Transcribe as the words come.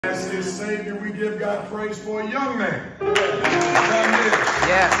Savior, we give God praise for a young man.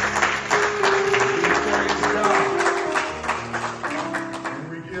 Yes. We praise God. And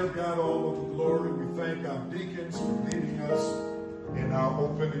we give God all of the glory. We thank our deacons for leading us in our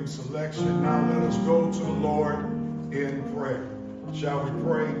opening selection. Now let us go to the Lord in prayer. Shall we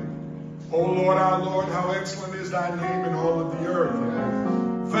pray? Oh Lord, our Lord, how excellent is thy name in all of the earth.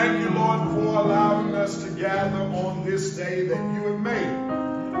 Thank you, Lord, for allowing us to gather on this day that you have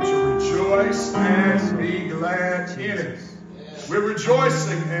made, to rejoice and be glad in it. We're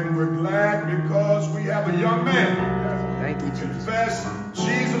rejoicing and we're glad because we have a young man. Thank you, who confess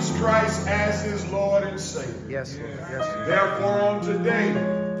Jesus Christ as his Lord and Savior. Yes, Lord. Yes, Lord. Therefore, on today,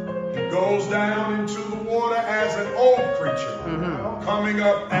 he goes down into the water as an old creature, coming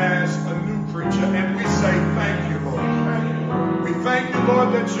up as a new creature. And we say, thank you, Lord. We thank you,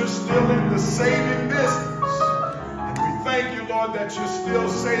 Lord, that you're still in the saving business. And we thank you, Lord, that you're still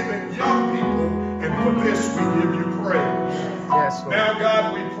saving young people. And for this, we give you praise. Yes, Lord. Now,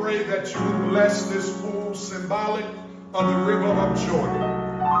 God, we pray that you would bless this pool symbolic of the river of Jordan,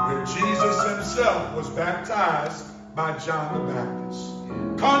 where Jesus himself was baptized by John the Baptist.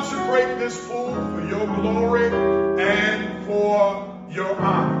 Consecrate this pool for your glory and for your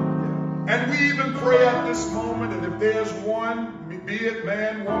honor. And we even pray at this moment, and if there's one, be it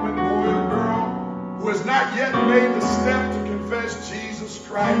man, woman, boy, or girl, who has not yet made the step to confess Jesus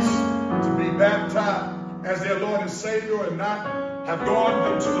Christ, to be baptized as their Lord and Savior, and not have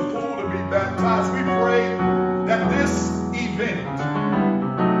gone to the pool to be baptized, we pray that this event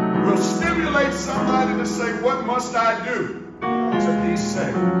will stimulate somebody to say, what must I do to be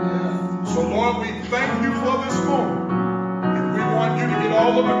saved? So Lord, we thank you for this moment, and we want you to get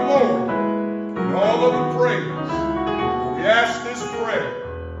all of the glory and all of the praise. We ask this prayer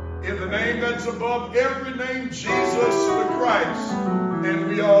in the name that's above every name, Jesus the Christ. And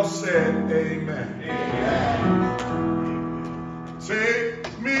we all said, amen. Amen.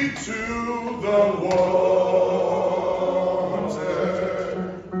 Take me to the water.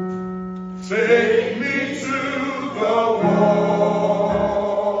 Take me to the water.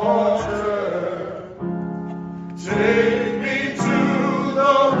 Take me to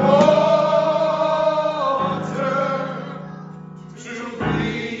the water to be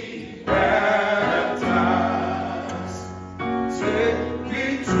baptized. Take me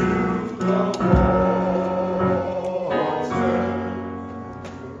to the water.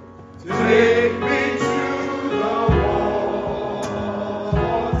 Take me to the water.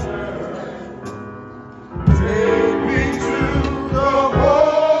 Take me to the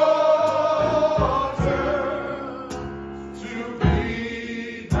water to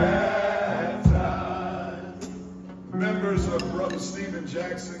be baptized. Members of Brother Stephen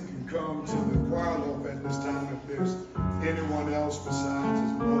Jackson can come to the choir loft at this time if there's anyone else besides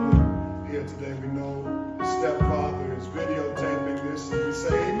his mother here today. We know his stepfather is videotaping this, and we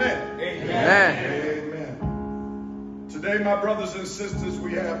say amen. Amen. Amen. Today, my brothers and sisters,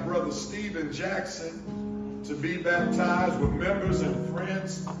 we have Brother Stephen Jackson to be baptized with members and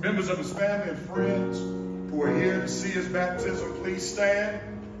friends, members of his family and friends who are here to see his baptism. Please stand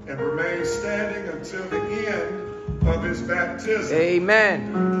and remain standing until the end of his baptism.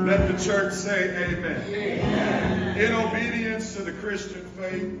 Amen. Let the church say amen. Amen. In obedience to the Christian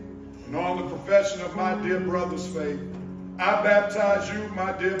faith and on the profession of my dear brother's faith, I baptize you,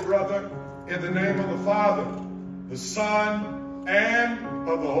 my dear brother, in the name of the Father, the Son, and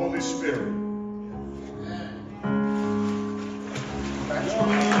of the Holy Spirit.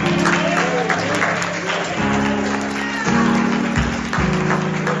 Amen.